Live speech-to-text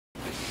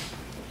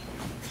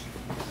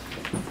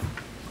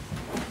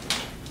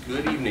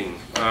Good evening.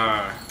 You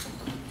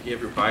have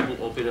your Bible,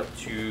 open up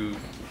to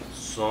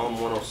Psalm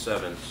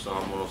 107.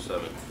 Psalm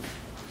 107.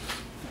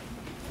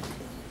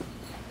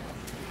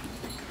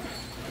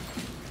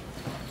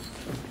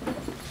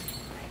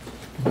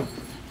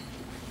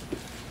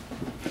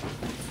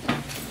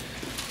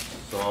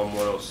 Psalm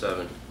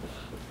 107.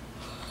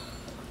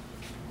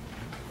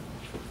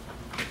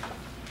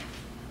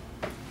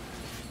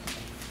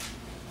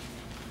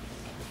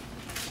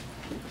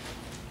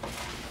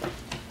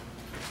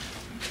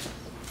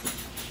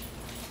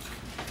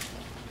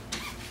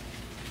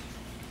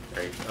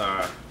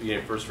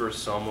 Beginning first verse,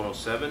 Psalm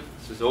 107. It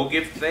says, "O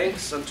give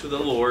thanks unto the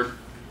Lord,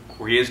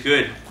 for he is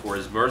good, for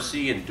his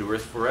mercy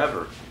endureth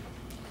forever.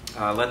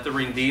 Let the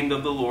redeemed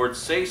of the Lord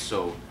say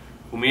so,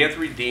 whom he hath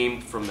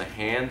redeemed from the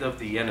hand of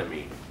the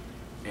enemy,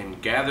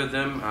 and gathered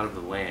them out of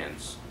the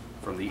lands,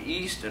 from the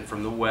east and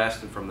from the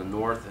west, and from the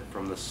north and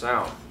from the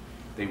south.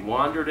 They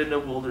wandered in the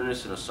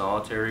wilderness in a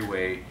solitary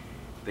way.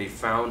 They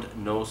found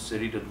no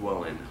city to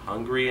dwell in.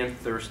 Hungry and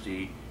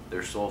thirsty,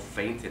 their soul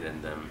fainted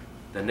in them.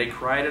 Then they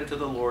cried unto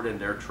the Lord in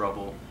their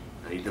trouble,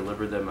 and he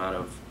delivered them out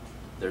of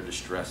their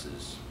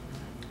distresses.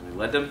 And he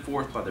led them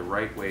forth by the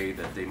right way,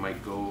 that they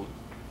might go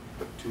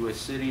to a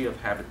city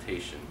of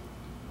habitation.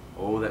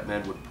 Oh, that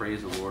men would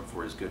praise the Lord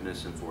for his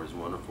goodness and for his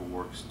wonderful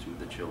works to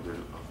the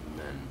children of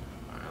men."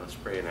 All right, let's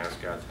pray and ask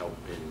God's help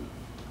in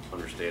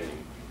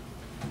understanding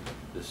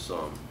this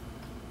psalm.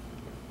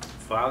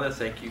 Father,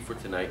 thank you for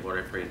tonight. Lord,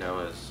 I pray now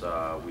as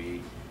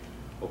we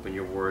open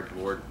your word,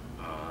 Lord,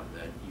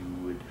 that you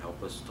would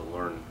help us to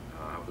learn.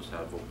 Help us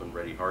have open,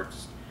 ready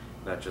hearts,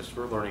 not just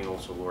for learning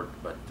also, Lord,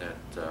 but that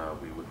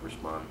we would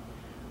respond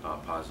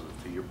positive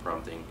to your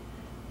prompting.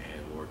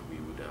 And Lord, we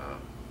would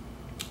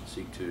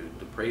seek to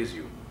praise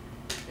you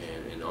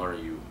and honor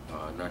you,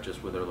 not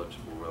just with our lips,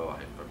 but with our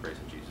life. I praise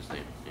in Jesus'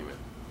 name. Amen.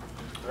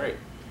 All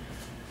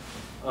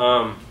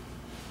right.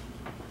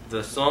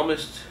 The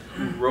psalmist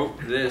who wrote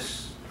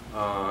this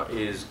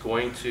is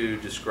going to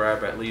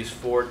describe at least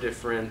 4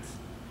 different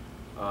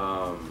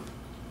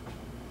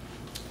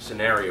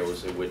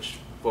scenarios in which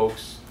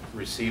folks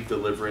receive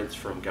deliverance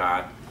from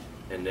God,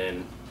 and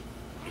then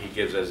he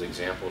gives as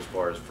example as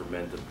far as for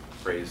men to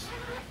praise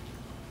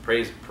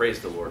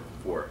the Lord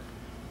for.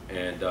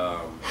 And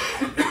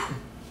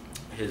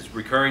his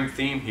recurring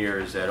theme here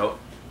is that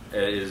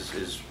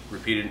is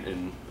repeated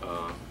in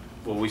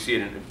well, we see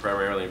it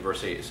primarily in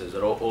verse 8. It says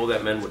that oh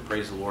that men would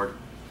praise the Lord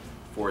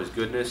for his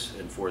goodness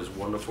and for his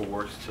wonderful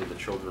works to the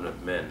children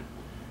of men.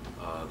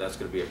 That's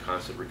going to be a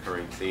constant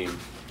recurring theme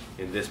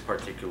in this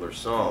particular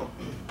psalm.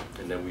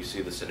 And then we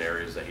see the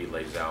scenarios that he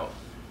lays out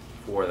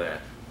for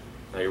that.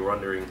 Now you're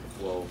wondering,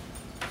 well,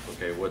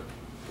 okay, what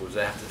does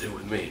that have to do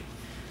with me?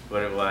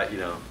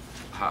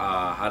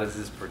 How does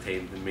this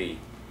pertain to me?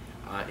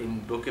 In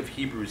the book of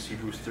Hebrews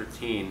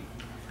 13,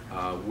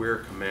 we're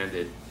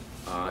commanded,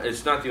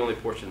 it's not the only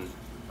portion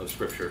of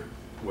Scripture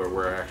where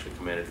we're actually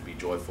commanded to be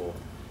joyful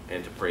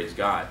and to praise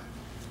God,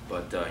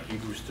 but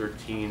Hebrews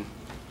 13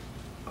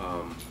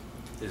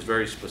 is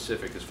very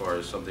specific as far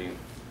as something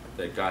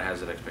that God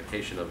has an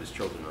expectation of his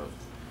children of,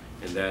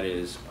 and that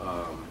is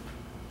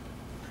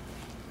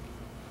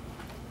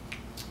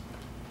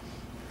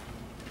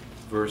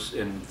verse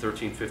in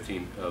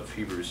 13:15 of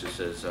Hebrews. It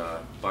says,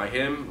 "By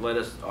him let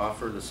us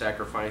offer the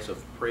sacrifice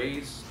of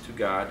praise to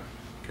God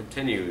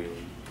continually,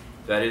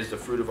 that is the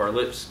fruit of our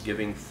lips,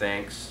 giving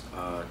thanks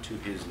to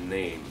his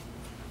name."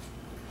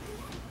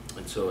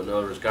 And so in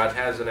other words, God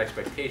has an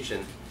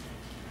expectation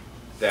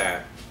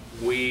that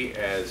we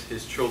as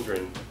his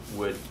children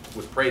would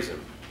praise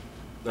him.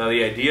 Now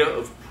the idea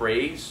of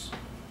praise,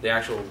 the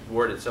actual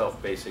word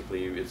itself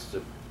basically is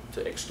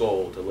to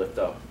extol, to lift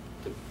up,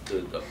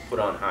 to put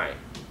on high.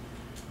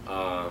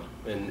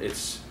 And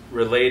it's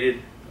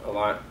related a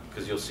lot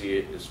because you'll see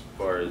it as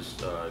far as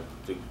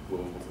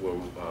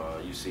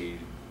you see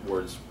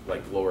words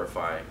like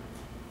glorify.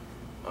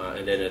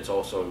 And then it's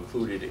also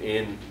included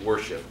in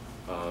worship.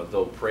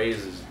 Though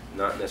praise is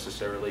not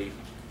necessarily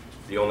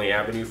the only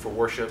avenue for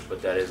worship,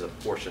 but that is a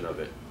portion of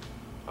it.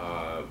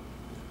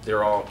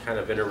 They're all kind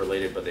of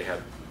interrelated, but they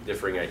have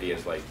differing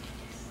ideas. Like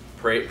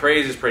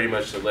praise is pretty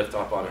much to lift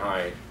up on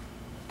high,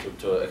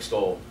 to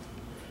extol.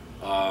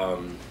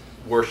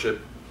 Worship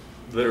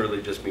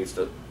literally just means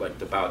to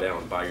bow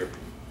down,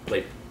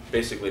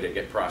 basically to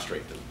get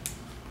prostrate, to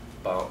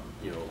bow,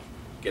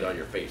 get on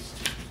your face.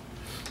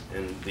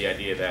 And the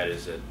idea of that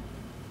is that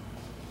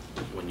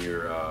when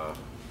you're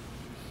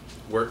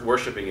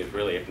worshiping is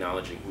really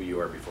acknowledging who you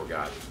are before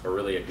God, or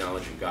really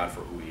acknowledging God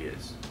for who he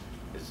is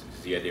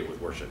the idea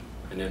with worship.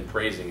 And then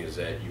praising is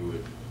that you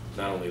would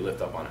not only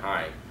lift up on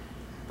high,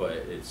 but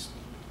it's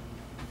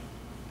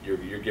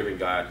you're giving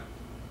God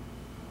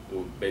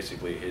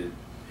basically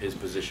his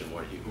position,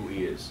 who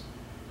he is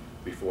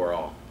before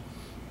all.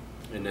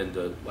 And then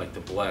to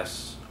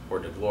bless or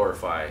to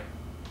glorify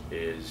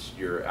is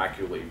you're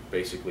accurately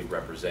basically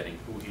representing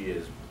who he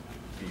is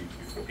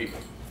before people.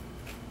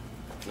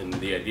 And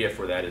the idea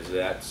for that is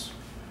that's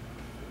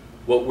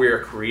what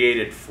we're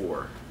created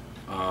for.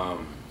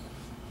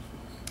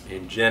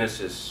 In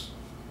Genesis,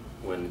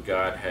 when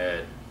God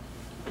had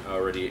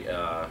already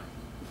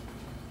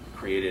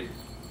created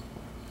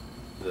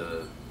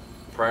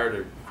prior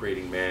to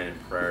creating man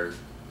and prior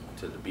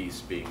to the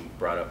beast being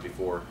brought up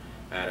before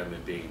Adam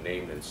and being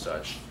named and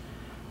such,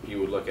 he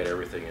would look at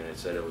everything and it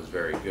said it was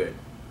very good.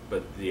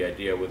 But the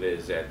idea with it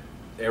is that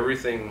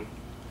everything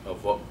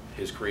of what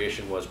his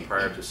creation was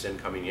prior to sin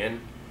coming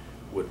in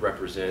would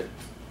represent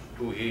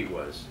who he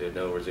was. In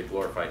other words, it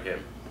glorified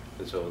him.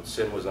 And so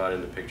sin was not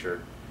in the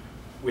picture.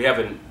 We have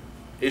an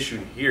issue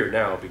here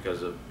now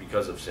because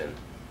of sin,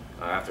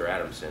 after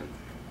Adam's sin,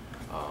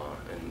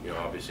 and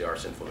obviously our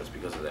sinfulness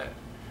because of that.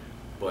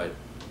 But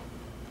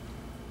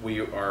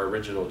our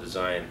original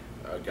design,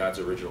 God's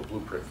original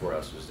blueprint for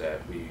us is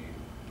that we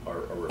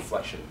are a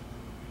reflection.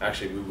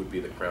 Actually, we would be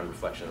the crown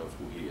reflection of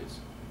who he is,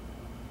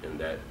 and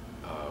that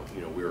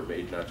we were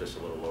made not just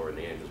a little lower than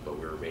the angels, but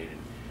we were made in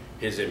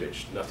his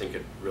image. Nothing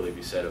could really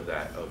be said of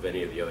that, of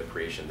any of the other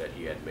creation that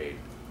he had made.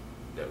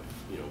 That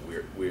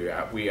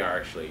we are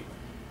actually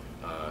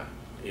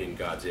in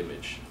God's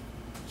image,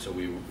 so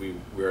we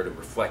are to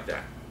reflect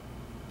that.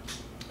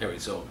 Anyway,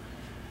 so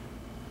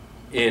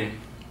in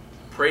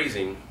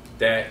praising,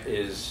 that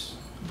is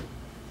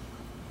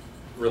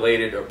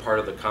related, or part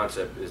of the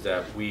concept is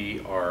that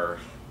we are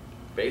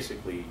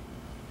basically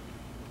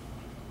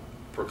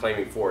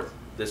proclaiming forth,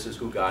 this is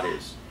who God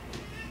is.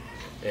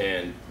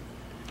 And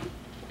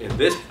in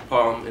this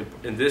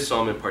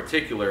psalm in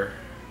particular,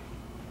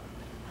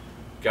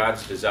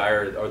 God's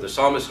desire, or the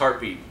psalmist's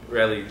heartbeat,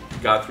 really,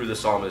 God through the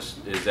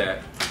psalmist, is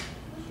that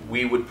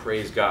we would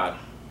praise God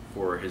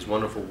for his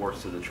wonderful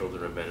works to the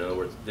children of men. In other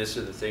words, these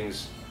are the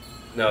things.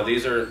 Now,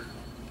 these are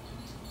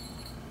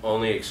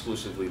only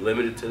exclusively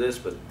limited to this,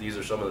 but these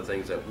are some of the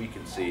things that we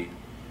can see,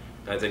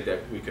 and I think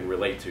that we can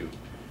relate to,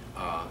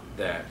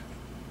 that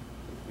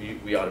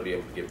we ought to be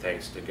able to give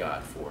thanks to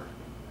God for.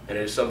 And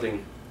it is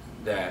something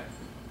that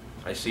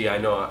I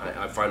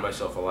find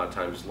myself a lot of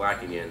times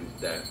lacking in,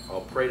 that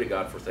I'll pray to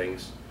God for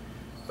things,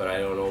 but I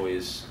don't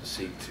always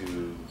seek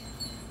to,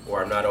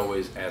 or I'm not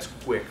always as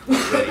quick or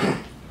ready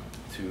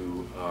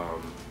to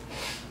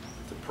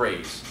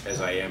praise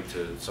as I am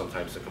to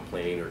sometimes to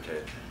complain or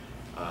to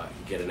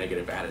get a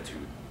negative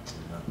attitude.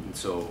 And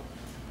so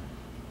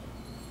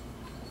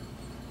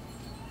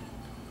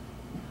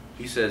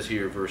he says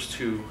here, verse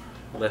 2,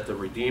 let the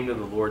redeemed of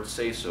the Lord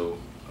say so,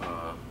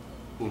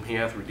 whom he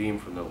hath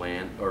redeemed from the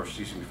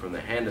from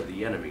the hand of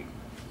the enemy,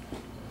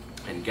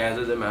 and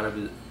gathered them out of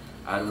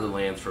the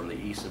lands from the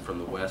east and from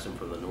the west and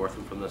from the north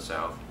and from the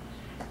south.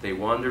 They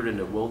wandered in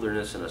the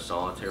wilderness in a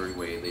solitary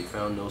way. They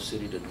found no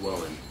city to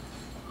dwell in.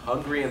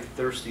 Hungry and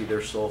thirsty,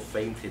 their soul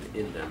fainted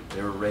in them.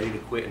 They were ready to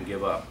quit and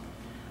give up.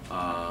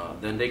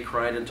 Then they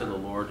cried unto the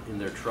Lord in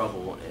their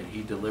trouble, and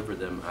he delivered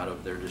them out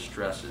of their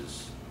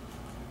distresses.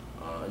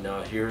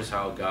 Now here's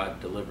how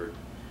God delivered.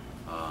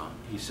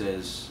 He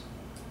says,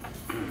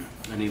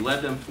 and he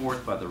led them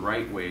forth by the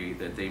right way,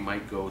 that they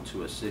might go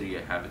to a city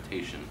of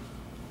habitation.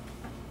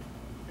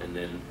 And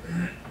then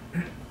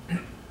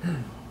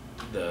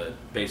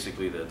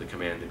basically the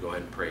command to go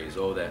ahead and praise.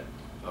 Oh, that,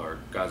 or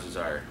God's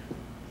desire.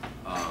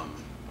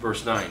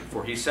 Verse 9,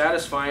 for he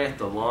satisfieth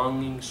the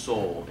longing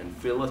soul, and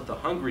filleth the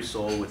hungry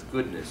soul with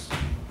goodness.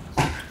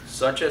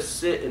 Such as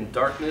sit in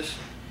darkness,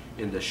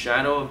 in the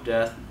shadow of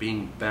death,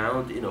 being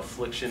bound in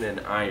affliction and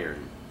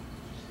iron.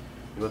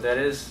 You know what that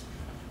is?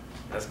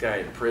 That's guy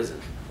in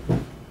prison.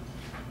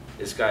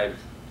 This guy,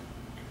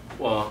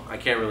 well, I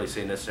can't really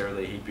say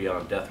necessarily he'd be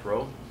on death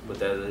row, but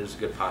that is a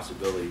good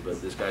possibility.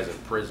 But this guy's in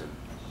prison.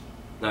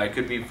 Now, it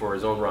could be for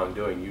his own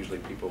wrongdoing. Usually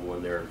people,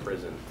 when they're in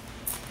prison,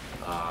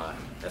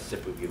 that's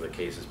typically the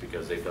case, is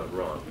because they've done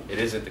wrong. It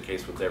isn't the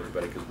case with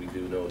everybody, because we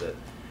do know that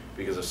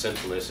because of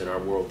sinfulness in our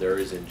world, there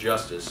is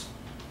injustice.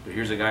 But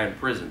here's a guy in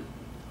prison.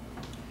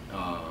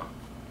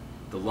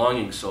 The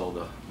longing soul,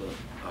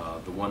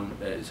 the one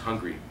that is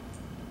hungry.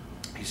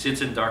 He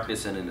sits in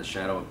darkness and in the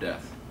shadow of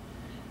death.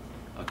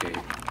 Okay,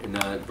 in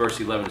verse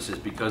 11 it says,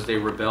 because they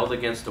rebelled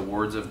against the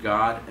words of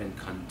God and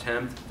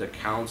contempt the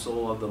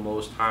counsel of the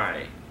Most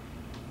High.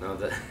 Now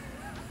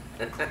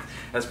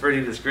that's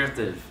pretty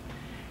descriptive.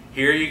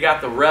 Here you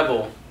got the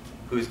rebel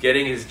who's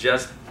getting his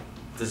just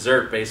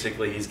dessert,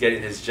 basically. He's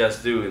getting his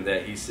just due, in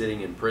that he's sitting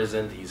in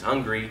prison, he's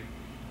hungry,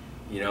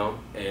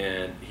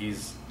 and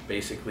he's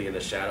basically in the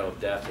shadow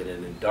of death and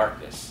in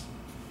darkness.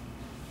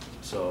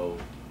 So,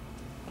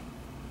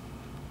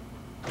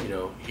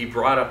 he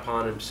brought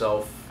upon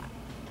himself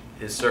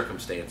his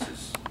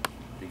circumstances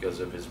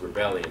because of his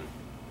rebellion,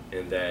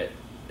 and that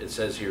it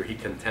says here he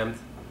contempt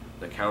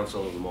the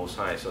counsel of the Most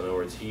High. So in other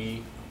words,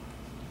 he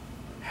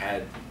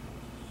had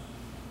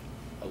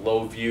a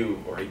low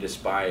view, or he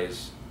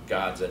despised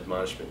God's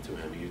admonishment to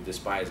him. He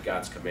despised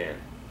God's command.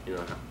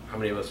 How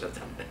many of us have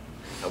done that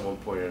at one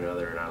point or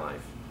another in our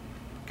life?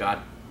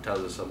 God tells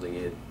us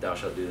something, thou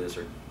shalt do this,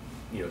 or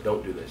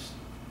don't do this.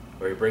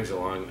 Or he brings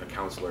along a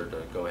counselor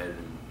to go ahead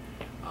and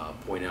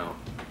point out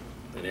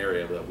an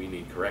area that we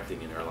need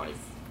correcting in our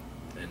life.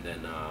 And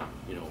then,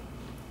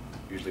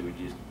 usually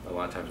a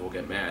lot of times we'll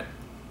get mad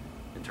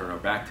and turn our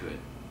back to it.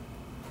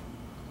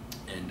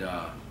 And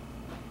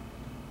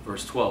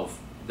verse 12,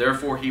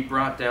 Therefore he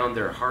brought down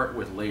their heart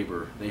with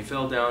labor. They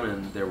fell down,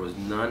 and there was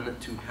none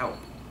to help.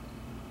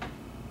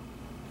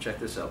 Check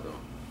this out, though.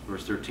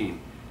 Verse 13.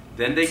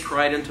 Then they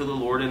cried unto the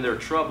Lord in their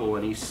trouble,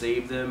 and he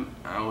saved them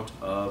out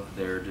of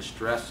their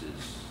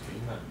distresses.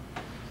 Amen.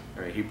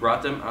 All right, he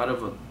brought them out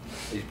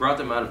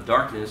of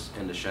darkness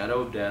and the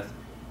shadow of death,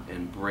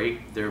 and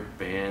brake their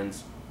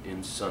bands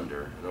in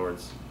sunder. In other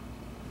words,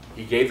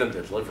 he gave them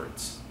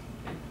deliverance.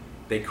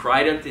 They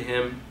cried unto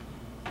him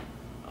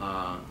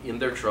in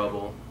their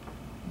trouble,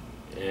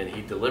 and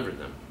he delivered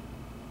them.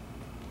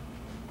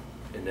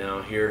 And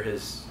now here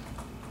his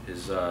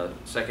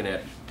second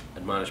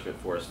admonishment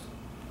for us.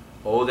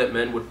 Oh, that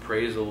men would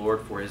praise the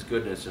Lord for his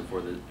goodness and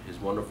for his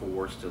wonderful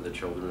works to the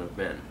children of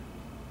men.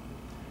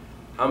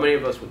 How many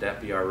of us would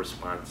that be our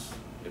response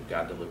if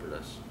God delivered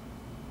us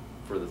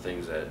for the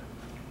things that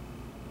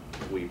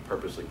we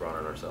purposely brought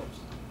on ourselves?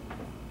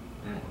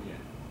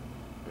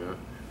 Yeah.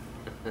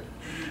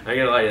 I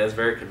gotta lie, that's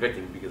very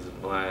convicting, because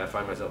I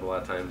find myself a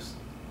lot of times,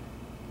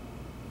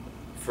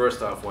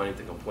 first off, wanting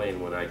to complain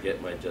when I get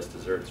my just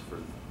desserts for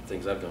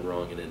things I've done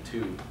wrong, and then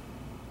two,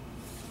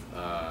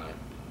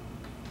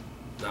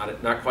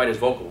 not quite as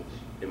vocal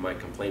in my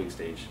complaining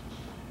stage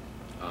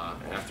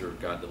after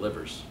God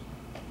delivers.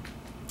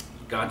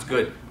 God's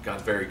good.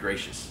 God's very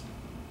gracious.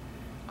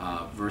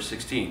 Verse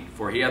 16,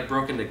 for he hath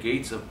broken the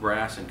gates of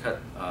brass and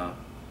cut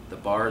the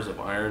bars of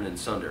iron in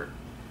sunder.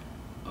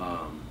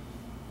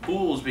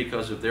 Fools,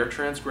 because of their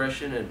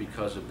transgression and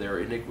because of their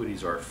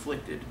iniquities, are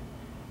afflicted.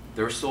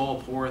 Their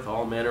soul poureth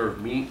all manner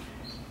of meat,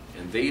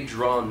 and they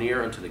draw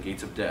near unto the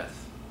gates of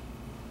death.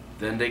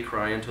 Then they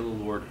cry unto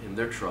the Lord in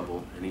their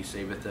trouble, and he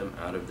saveth them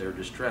out of their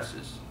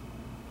distresses.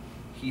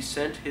 He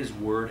sent his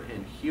word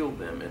and healed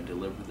them and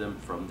delivered them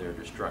from their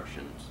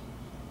destructions.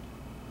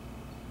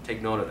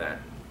 Take note of that.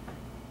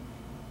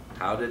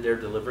 How did their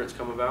deliverance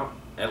come about?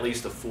 At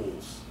least the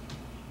fools.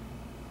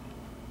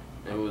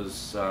 It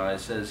was, it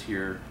says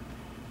here,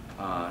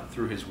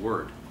 through his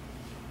word.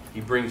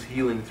 He brings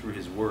healing through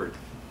his word.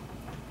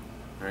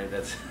 All right,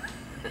 that's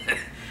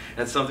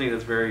that's something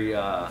that's very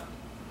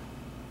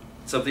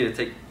something to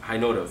take high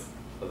note of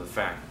the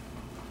fact.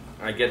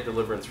 I get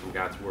deliverance from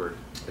God's word.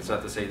 It's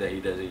not to say that he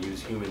doesn't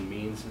use human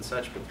means and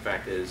such, but the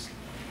fact is,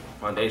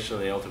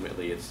 foundationally,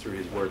 ultimately, it's through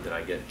his word that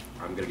I'm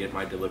going to get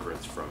my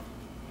deliverance from.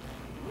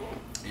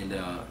 And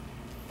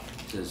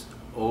it says,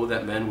 oh,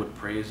 that men would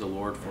praise the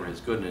Lord for his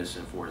goodness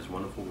and for his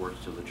wonderful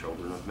works to the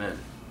children of men.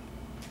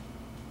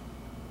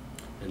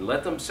 And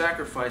let them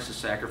sacrifice the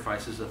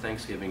sacrifices of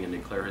thanksgiving and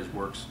declare his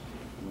works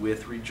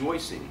with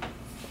rejoicing.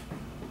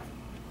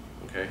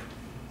 Okay?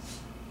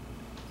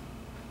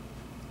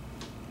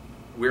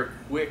 We're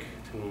quick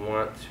to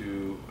want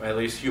to, at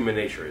least human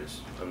nature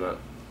is. I'm not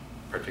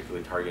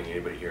particularly targeting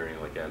anybody here or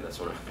anything like that, and that's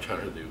what I'm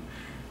trying to do.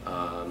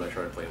 I'm not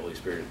trying to play Holy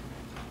Spirit,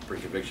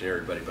 bring conviction to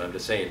everybody, but I'm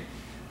just saying,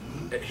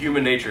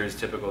 human nature is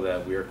typical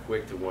that we're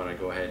quick to want to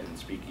go ahead and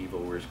speak evil,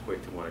 we're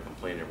quick to want to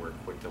complain, and we're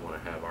quick to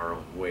want to have our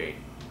own way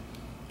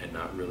and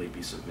not really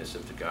be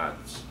submissive to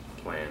God's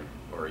plan,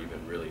 or even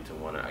really to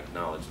want to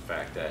acknowledge the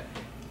fact that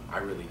I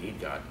really need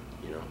God,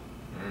 you know.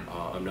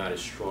 I'm not as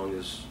strong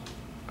as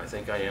I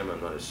think I am, I'm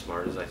not as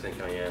smart as I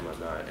think I am, I'm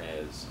not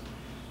as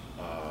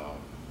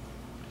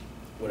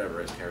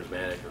whatever, as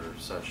charismatic or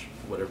such,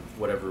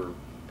 whatever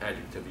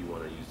adjective you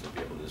want to use to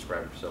be able to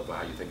describe yourself, or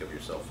how you think of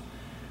yourself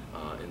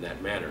in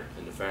that manner.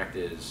 And the fact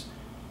is,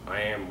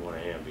 I am what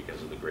I am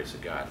because of the grace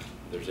of God.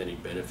 If there's any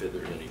benefit,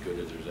 there's any good,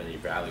 if there's any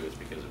value, it's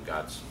because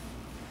of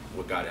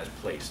what God has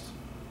placed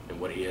and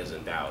what he has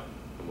endowed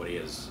and what he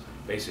has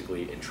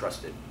basically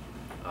entrusted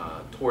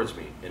towards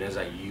me. And as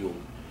I yield,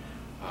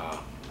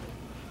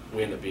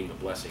 we end up being a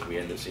blessing. We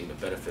end up seeing the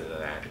benefit of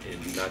that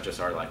in not just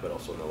our life, but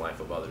also in the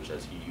life of others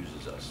as he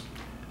uses us.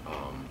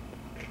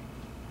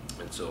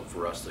 And so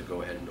for us to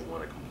go ahead and to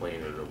want to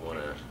complain or to want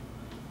to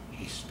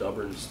be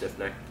stubborn,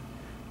 stiff-necked,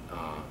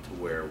 to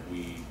where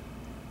we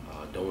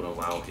don't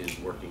allow his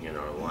working in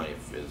our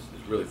life is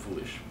really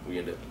foolish. We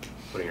end up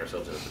putting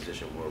ourselves in a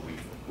position where we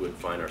would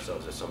find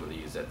ourselves as some of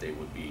these, that they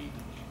would be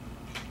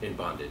in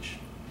bondage,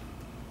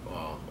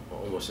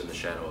 almost in the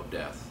shadow of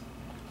death,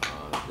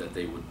 that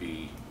they would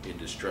be in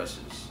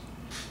distresses,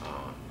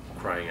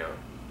 crying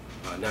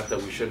out. Not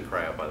that we shouldn't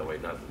cry out, by the way.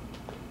 Not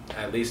that,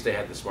 at least they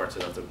had the smarts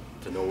enough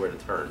to know where to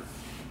turn,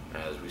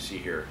 as we see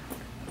here,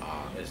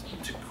 as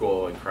to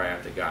go and cry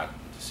out to God,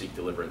 to seek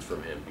deliverance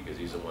from him, because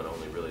he's the one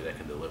only really that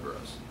can deliver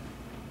us.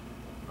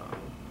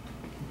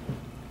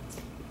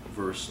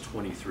 Verse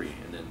 23,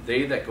 and then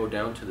they that go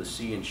down to the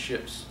sea in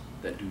ships,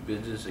 that do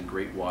business in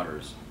great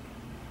waters,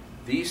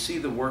 these see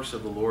the works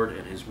of the Lord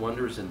and his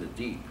wonders in the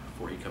deep,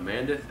 for he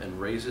commandeth and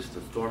raiseth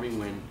the stormy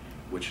wind,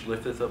 which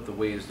lifteth up the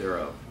waves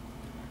thereof.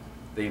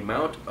 They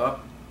mount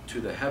up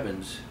to the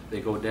heavens,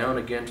 they go down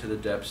again to the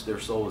depths, their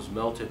soul is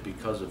melted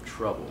because of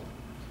trouble.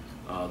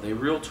 They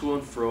reel to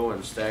and fro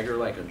and stagger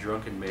like a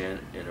drunken man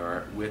and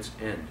are at wit's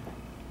end.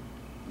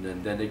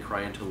 And then they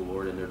cry unto the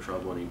Lord in their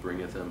trouble, and he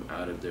bringeth them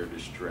out of their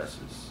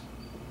distresses.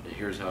 And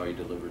here's how he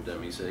delivered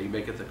them. He said, he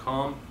maketh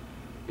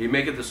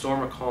the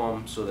storm a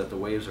calm, so that the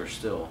waves are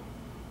still.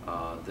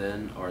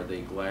 then are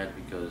they glad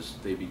because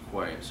they be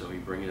quiet. So he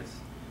bringeth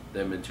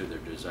them into their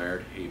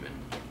desired haven.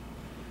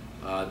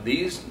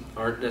 These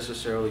aren't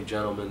necessarily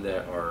gentlemen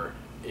that are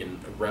in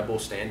rebel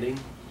standing,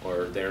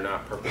 or they're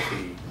not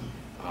purposely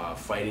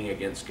fighting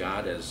against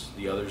God as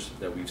the others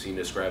that we've seen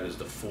described as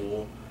the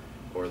fool,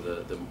 or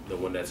the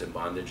one that's in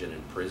bondage and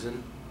in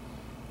prison,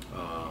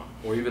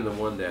 or even the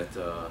one that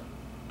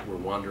were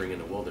wandering in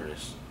the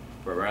wilderness.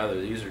 But rather,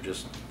 these are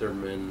just, they're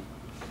men.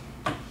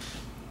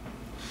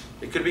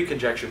 It could be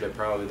conjectured that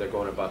probably they're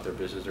going about their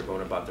business, they're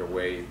going about their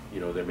way,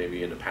 they're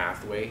maybe in a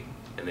pathway,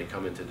 and they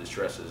come into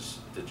distresses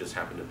that just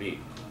happen to be.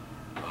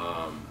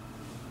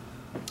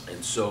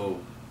 And so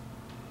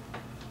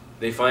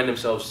they find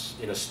themselves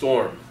in a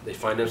storm, they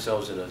find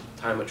themselves in a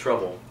time of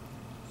trouble.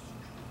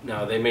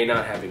 Now, they may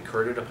not have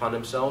incurred it upon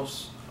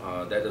themselves.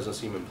 That doesn't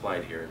seem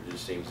implied here. It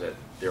just seems that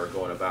they're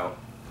going about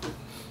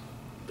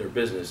their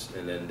business,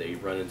 and then they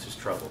run into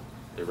trouble.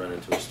 They run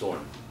into a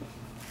storm.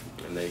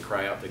 And they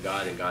cry out to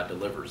God, and God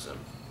delivers them.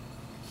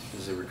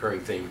 This is a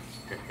recurring theme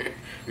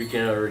we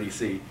can already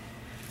see.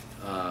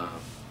 And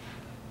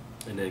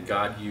then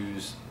God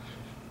used,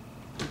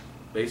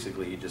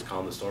 basically, he just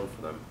calmed the storm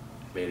for them,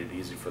 made it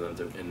easy for them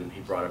to, and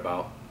he brought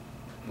about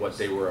what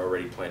they were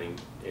already planning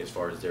as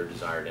far as their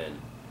desired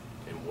end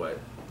and what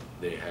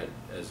they had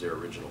as their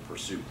original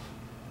pursuit.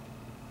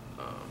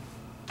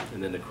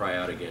 And then to cry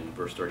out again,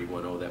 verse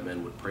 31, oh, that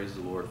men would praise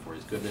the Lord for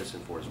his goodness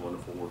and for his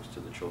wonderful works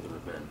to the children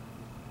of men.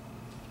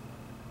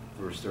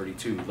 Verse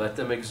 32, let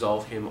them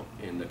exalt him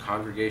in the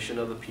congregation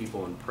of the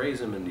people and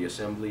praise him in the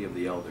assembly of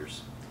the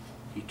elders.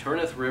 He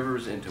turneth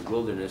rivers into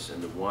wilderness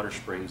and the water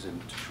springs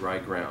into dry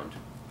ground,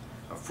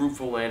 a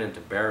fruitful land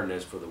into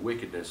barrenness for the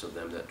wickedness of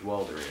them that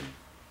dwell therein.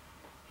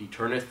 He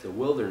turneth the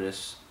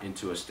wilderness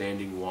into a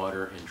standing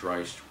water and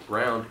dry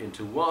ground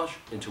into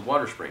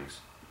water springs.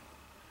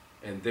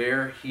 And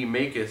there he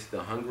maketh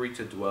the hungry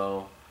to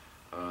dwell,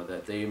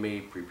 that they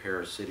may prepare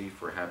a city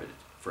for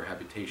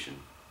habitation,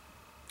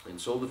 and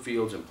sow the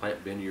fields and plant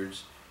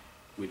vineyards,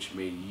 which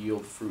may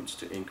yield fruits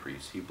to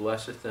increase. He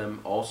blesseth them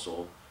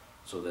also,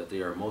 so that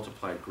they are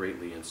multiplied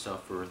greatly, and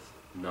suffereth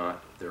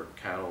not their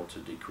cattle to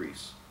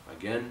decrease.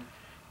 Again,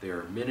 they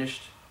are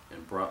minished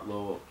and brought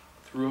low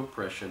through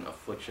oppression,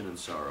 affliction, and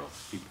sorrow.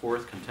 He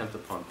poureth contempt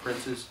upon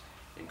princes,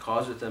 and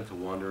causeth them to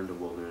wander in the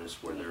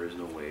wilderness where there is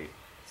no way.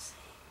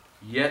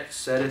 Yet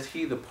setteth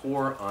he the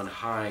poor on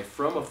high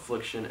from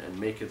affliction, and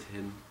maketh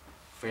him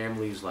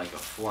families like a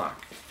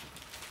flock.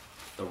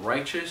 The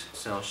righteous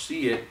shall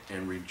see it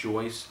and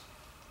rejoice,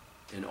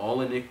 and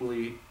all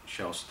iniquity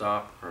shall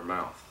stop her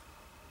mouth.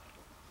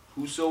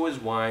 Whoso is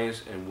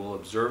wise and will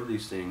observe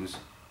these things,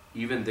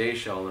 even they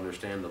shall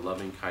understand the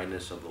loving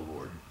kindness of the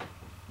Lord.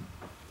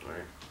 All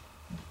right.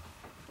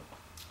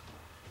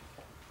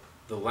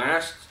 The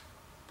last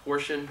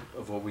portion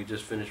of what we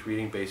just finished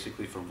reading,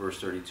 basically from verse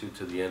 32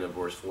 to the end of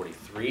verse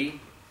 43,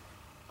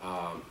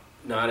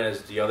 not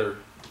as the other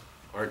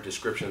aren't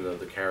descriptions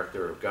of the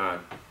character of God,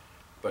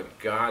 but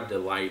God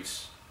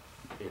delights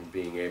in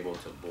being able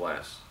to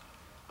bless.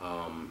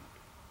 Go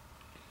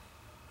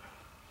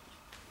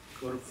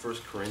to 1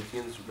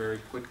 Corinthians very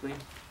quickly.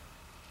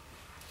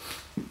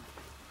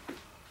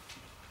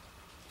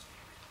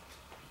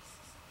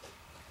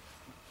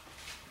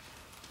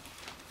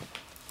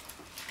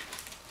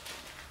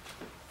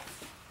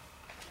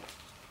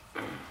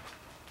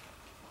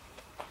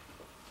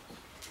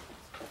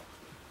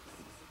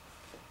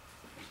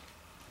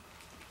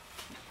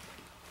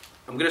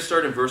 I'm going to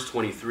start in verse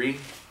 23,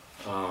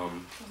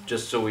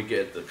 just so we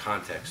get the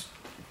context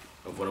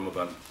of what I'm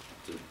about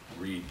to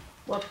read.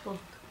 What book?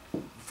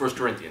 1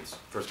 Corinthians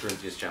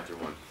chapter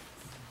 1.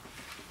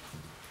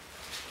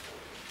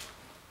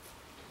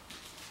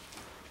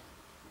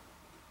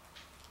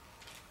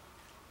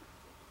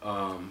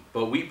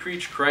 But we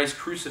preach Christ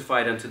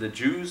crucified, unto the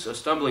Jews a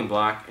stumbling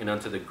block, and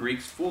unto the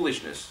Greeks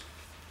foolishness.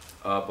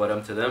 But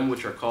unto them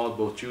which are called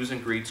both Jews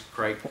and Greeks,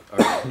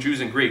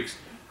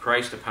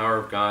 Christ the power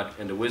of God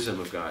and the wisdom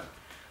of God.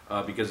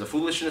 Because the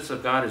foolishness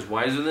of God is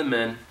wiser than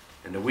men,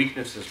 and the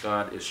weakness of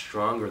God is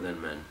stronger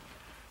than men.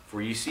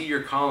 For ye see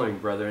your calling,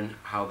 brethren,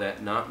 how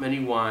that not many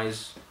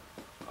wise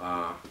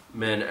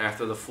men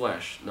after the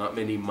flesh, not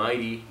many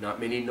mighty,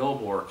 not many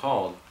noble are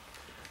called,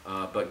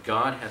 but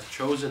God hath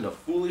chosen the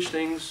foolish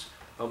things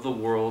of the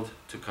world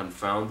to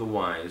confound the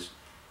wise,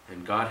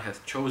 and God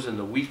hath chosen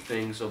the weak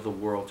things of the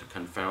world to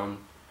confound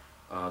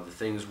the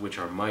things which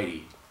are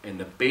mighty, and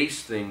the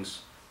base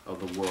things of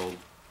the world,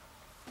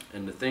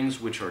 and the things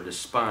which are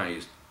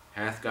despised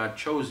hath God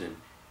chosen,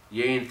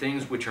 yea, and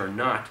things which are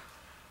not,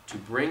 to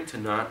bring to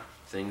naught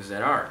things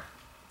that are.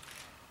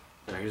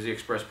 Now here's the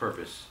express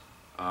purpose,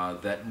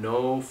 that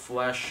no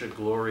flesh should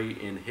glory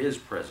in his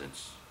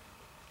presence.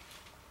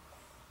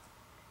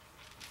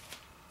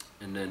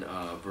 And then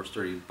verse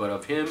 30, but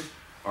of him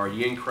are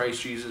ye in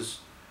Christ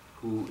Jesus,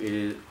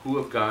 who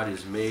of God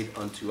is made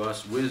unto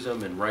us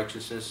wisdom and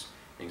righteousness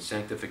and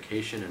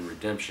sanctification and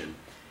redemption,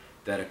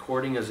 that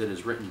according as it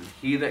is written,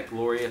 he that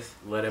glorieth,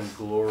 let him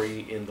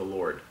glory in the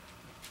Lord.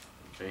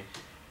 Okay.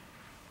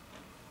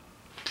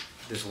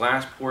 This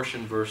last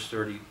portion, verse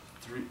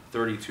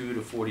 32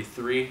 to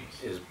 43,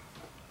 is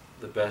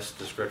the best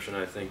description,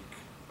 I think,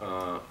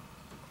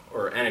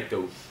 or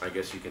anecdote, I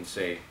guess you can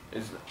say.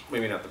 It's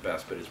maybe not the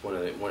best, but it's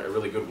a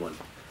really good one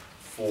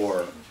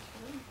for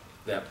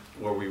that,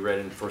 where we read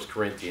in 1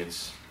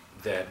 Corinthians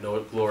that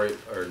no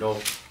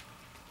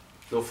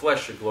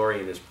flesh should glory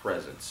in his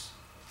presence.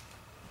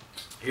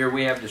 Here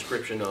we have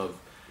description of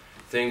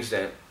things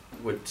that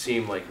would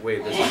seem like,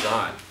 wait, this is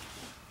odd.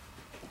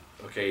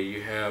 Okay,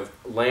 you have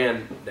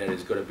land that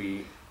is going to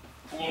be,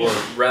 or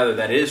rather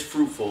that is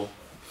fruitful,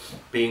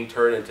 being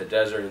turned into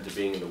desert, into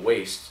being into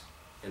waste,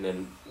 and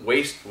then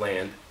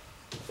wasteland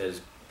that is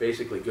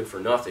basically good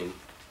for nothing,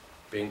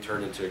 being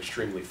turned into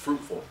extremely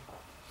fruitful.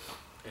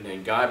 And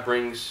then God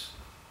brings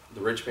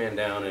the rich man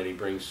down, and he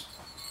brings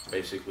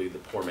basically the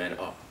poor man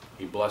up.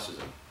 He blesses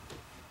him.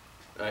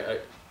 Okay.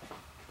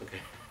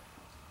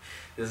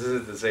 This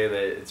isn't to say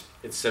that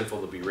it's sinful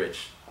to be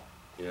rich.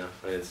 You know,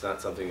 it's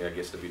not something, I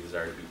guess, to be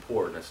desired to be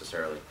poor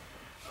necessarily.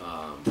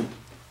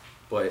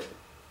 But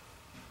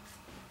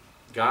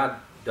God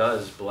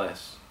does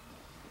bless,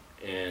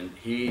 and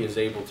he is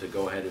able to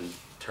go ahead and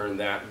turn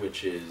that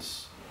which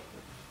is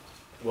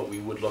what we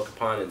would look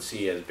upon and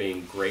see as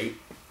being great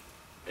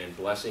and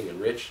blessing and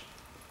rich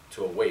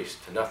to a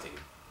waste, to nothing.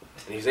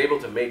 And he's able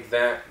to make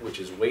that which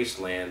is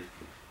wasteland,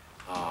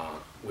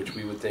 which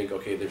we would think,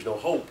 okay, there's no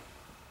hope.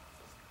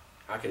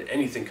 How can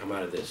anything come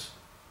out of this?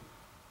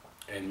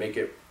 And make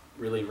it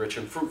really rich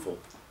and fruitful.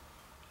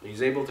 And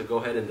he's able to go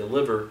ahead and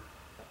deliver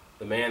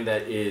the man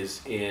that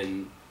is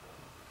in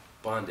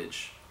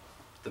bondage,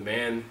 the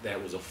man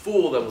that was a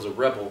fool, that was a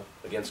rebel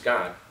against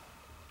God,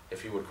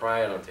 if he would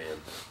cry out unto him,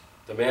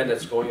 the man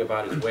that's going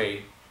about his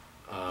way,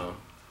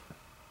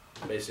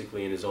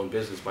 basically in his own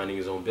business, minding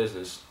his own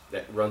business,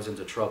 that runs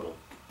into trouble.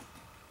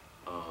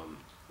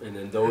 And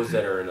then those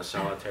that are in a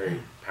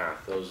solitary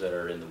path, those that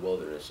are in the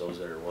wilderness, those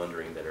that are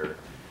wandering, that are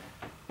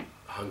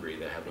hungry,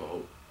 that have no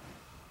hope.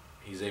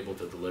 He's able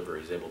to deliver,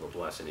 he's able to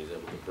bless, and he's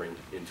able to bring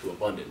into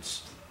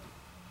abundance.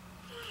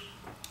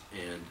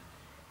 And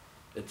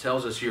it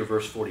tells us here,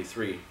 verse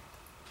 43,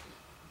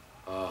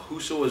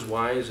 whoso is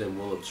wise and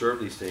will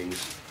observe these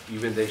things,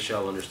 even they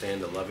shall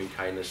understand the loving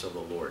kindness of the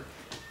Lord.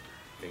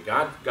 And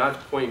God's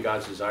point,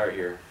 God's desire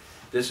here,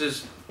 this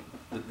is,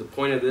 the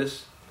point of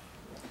this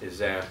is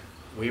that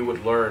we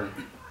would learn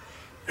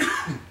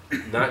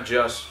not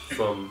just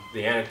from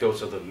the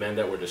anecdotes of the men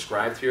that were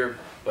described here,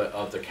 but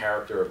of the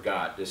character of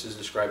God. This is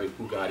describing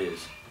who God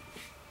is.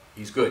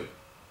 He's good.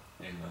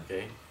 Amen.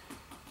 Okay?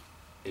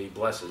 And he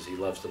blesses. He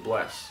loves to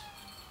bless.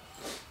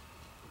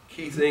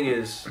 Key thing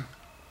is,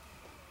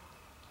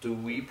 do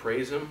we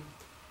praise him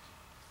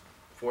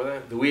for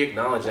that? Do we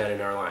acknowledge that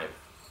in our life?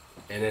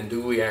 And then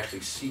do we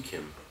actually seek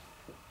him?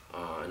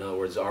 In other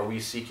words, are we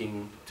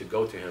seeking to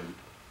go to him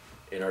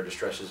in our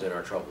distresses and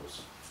our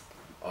troubles?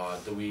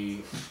 Do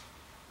we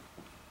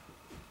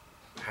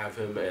have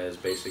him as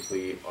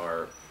basically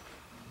our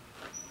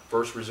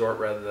first resort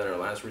rather than our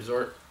last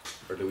resort?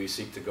 Or do we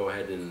seek to go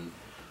ahead and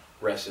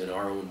rest in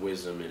our own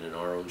wisdom and in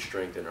our own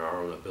strength and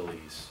our own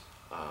abilities,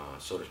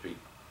 so to speak?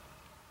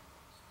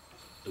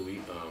 Do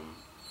we,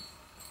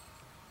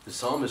 the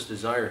psalmist's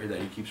desire here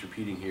that he keeps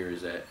repeating here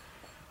is that,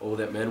 oh,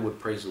 that men would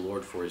praise the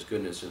Lord for his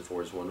goodness and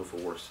for his wonderful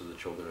works to the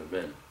children of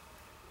men.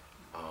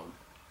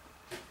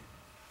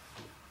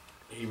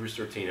 Hebrews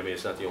 13, I mean,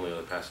 it's not the only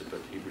other passage,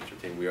 but Hebrews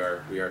 13, we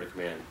are to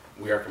command.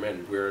 We are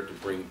commanded. We are to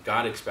bring,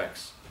 God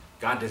expects,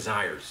 God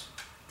desires.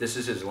 This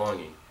is his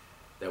longing,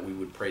 that we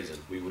would praise him.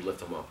 We would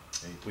lift him up.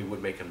 We would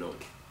make him known.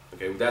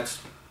 Okay, that's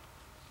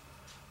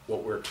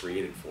what we're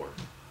created for.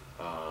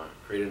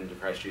 Created into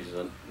Christ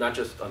Jesus, not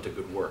just unto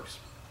good works,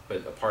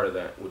 but a part of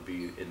that would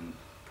be in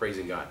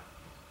praising God.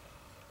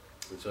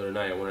 And so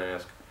tonight I want to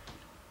ask,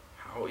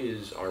 how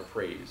is our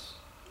praise?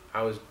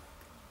 How is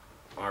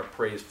our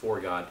praise for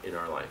God in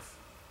our life?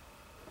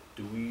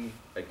 Do we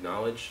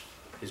acknowledge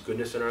his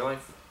goodness in our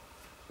life?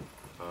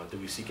 Do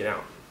we seek it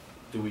out?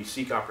 Do we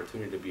seek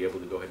opportunity to be able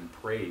to go ahead and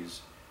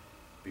praise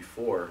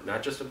before,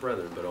 not just the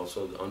brethren, but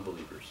also the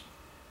unbelievers?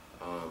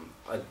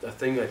 A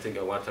thing I think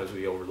a lot of times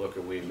we overlook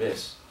or we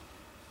miss.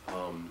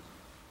 I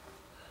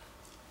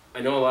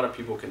know a lot of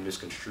people can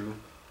misconstrue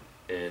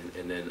and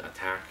then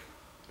attack.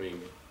 I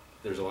mean,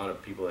 there's a lot of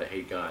people that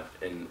hate God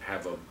and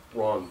have a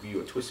wrong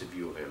view, a twisted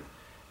view of him.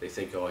 They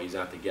think, oh, he's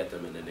out to get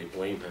them, and then they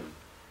blame him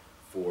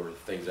for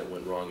things that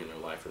went wrong in their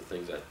life or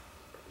things that,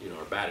 you know,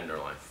 are bad in their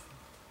life.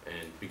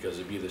 And because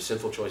of either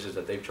sinful choices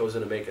that they've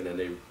chosen to make and then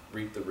they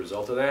reap the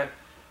result of that,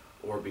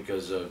 or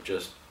because of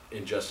just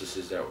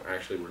injustices that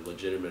actually were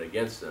legitimate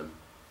against them,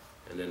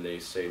 and then they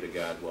say to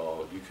God,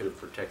 well, you could have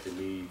protected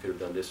me, you could have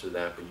done this or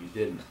that, but you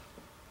didn't.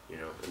 You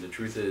know, and the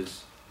truth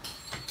is,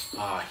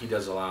 he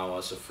does allow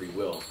us a free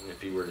will. And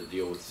if he were to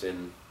deal with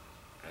sin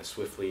as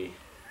swiftly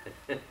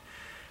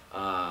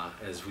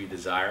as we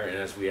desire, and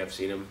as we have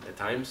seen him at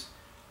times,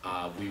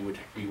 we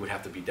would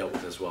have to be dealt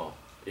with as well.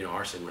 You know,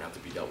 our sin would have to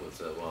be dealt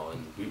with as well,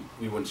 and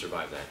we wouldn't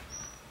survive that.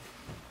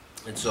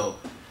 And so,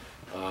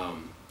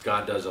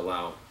 God does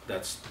allow,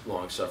 that's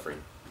long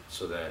suffering,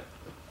 so that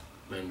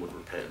men would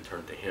repent and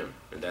turn to him,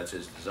 and that's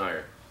his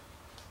desire.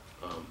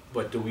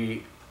 But do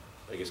we,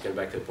 I guess getting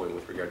back to the point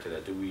with regard to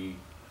that, do we,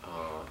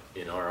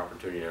 in our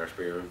opportunity, in our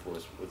sphere of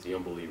influence with the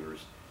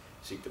unbelievers,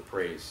 seek to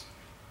praise?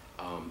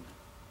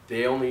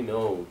 They only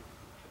know,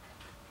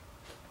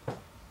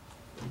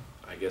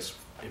 I guess,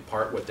 in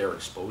part what they're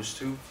exposed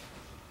to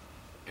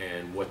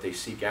and what they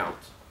seek out.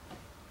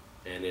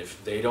 And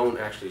if they don't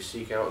actually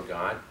seek out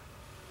God,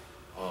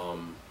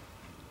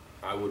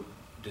 I would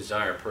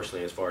desire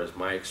personally, as far as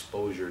my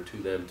exposure to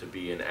them, to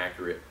be an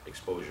accurate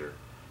exposure.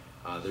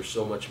 There's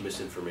so much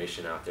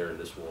misinformation out there in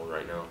this world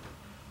right now.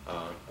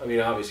 I mean,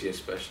 obviously,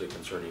 especially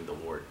concerning the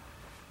Lord,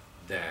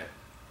 that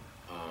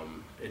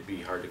it'd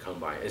be hard to come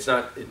by. It's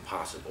not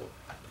impossible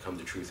to come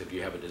to truth if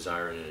you have a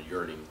desire and a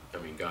yearning. I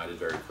mean, God is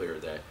very clear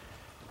that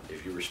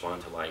if you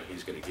respond to light,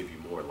 he's going to give you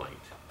more light.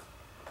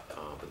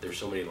 But there's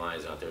so many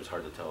lies out there, it's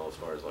hard to tell as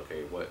far as,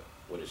 okay, what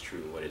is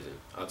true and what isn't,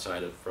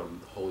 outside of from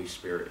the Holy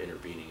Spirit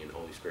intervening and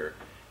Holy Spirit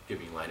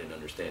giving light and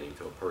understanding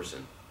to a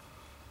person.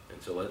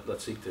 And so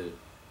let's seek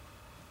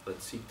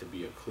to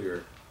be a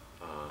clear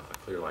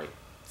light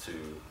to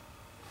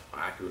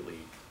accurately,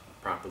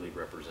 properly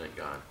represent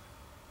God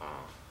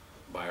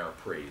by our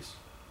praise.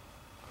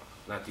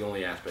 Not the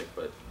only aspect,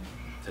 but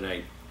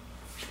tonight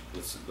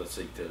let's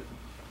seek to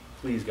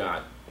please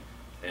God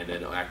and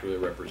then accurately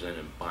represent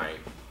him by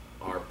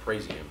our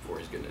praising him for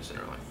his goodness in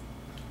our life.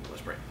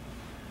 Let's pray.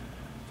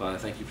 Father,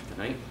 thank you for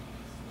tonight.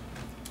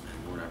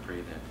 And Lord, I pray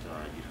that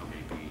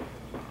may be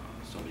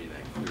somebody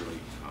that clearly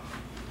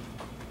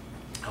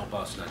help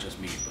us, not just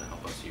me, but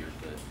help us here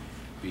to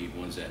be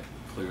ones that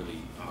clearly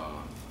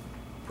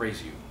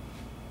praise you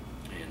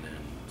and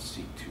then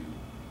seek to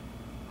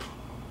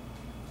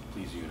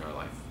please you in our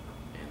life,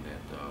 and that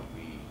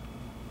we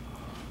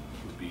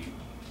would be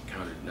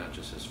counted not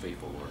just as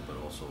faithful, Lord, but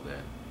also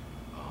that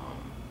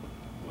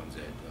ones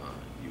that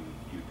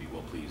you'd be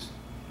well pleased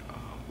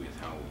with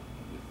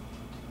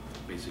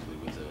basically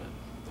with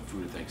the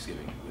fruit of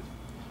thanksgiving,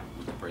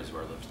 with the praise of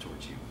our lips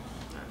towards you.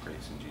 And I pray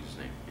this in Jesus'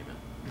 name. Amen.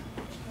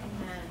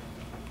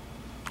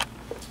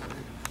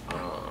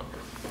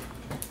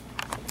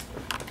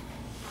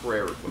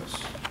 Prayer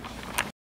requests.